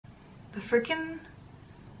The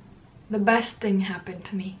best thing happened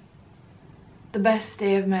to me. The best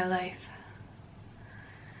day of my life.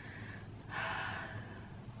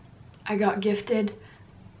 I got gifted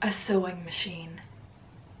a sewing machine.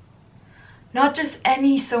 Not just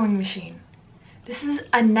any sewing machine. This is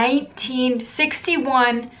a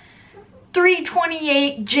 1961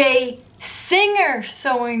 328J Singer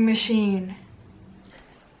sewing machine.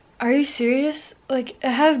 Are you serious? Like,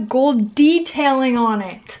 it has gold detailing on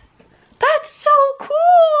it. That's so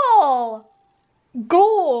cool!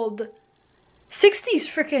 Gold. 60s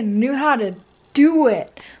freaking knew how to do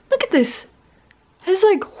it. Look at this. It has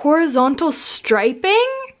like horizontal striping.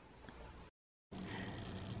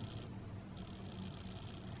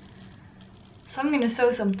 So I'm gonna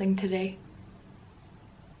sew something today.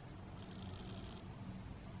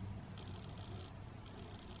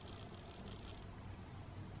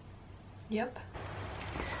 Yep.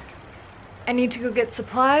 I need to go get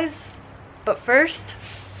supplies, but first...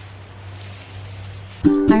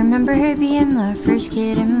 I remember her being the first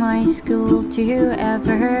kid in my school to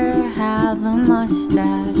ever have a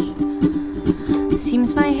mustache.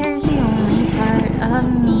 Seems my hair's the only part of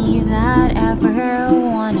me that ever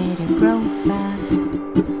wanted to grow fast.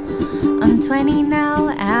 I'm 20 now,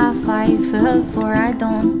 at 5'4", I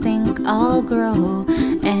don't think I'll grow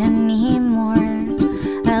anymore.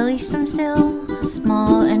 At least I'm still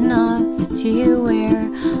small enough to wear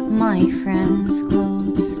my friends'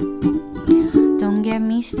 clothes. Don't get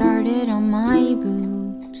me started on my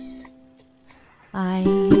boobs. I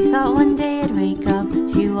thought one day I'd wake up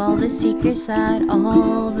to all the secrets that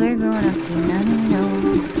all the grown-ups seem to know.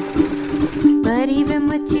 But even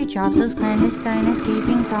with 2 jobs, those clandestine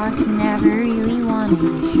escaping thoughts never really wanted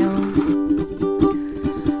to show.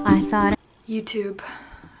 I thought... YouTube,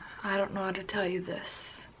 I don't know how to tell you this.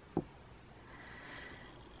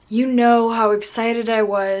 You know how excited I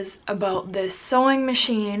was about this sewing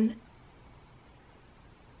machine,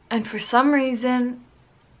 and for some reason,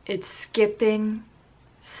 it's skipping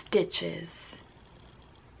stitches.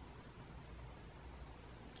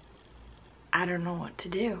 I don't know what to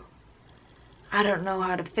do. I don't know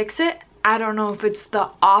how to fix it. I don't know if it's the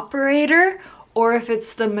operator or if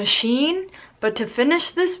it's the machine, but to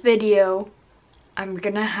finish this video, I'm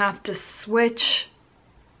gonna have to switch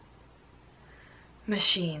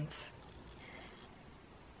machines.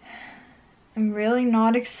 I'm really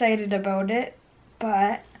not excited about it,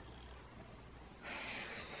 but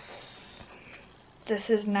this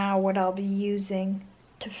is now what I'll be using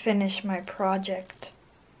to finish my project.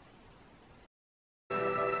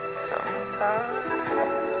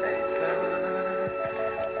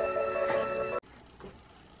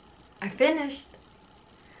 I finished.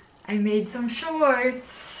 I made some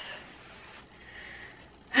shorts.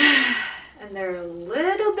 And they're a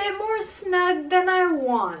little bit more snug than I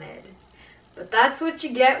wanted. But that's what you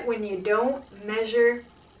get when you don't measure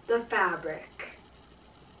the fabric.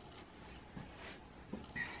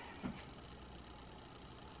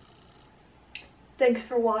 Thanks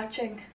for watching.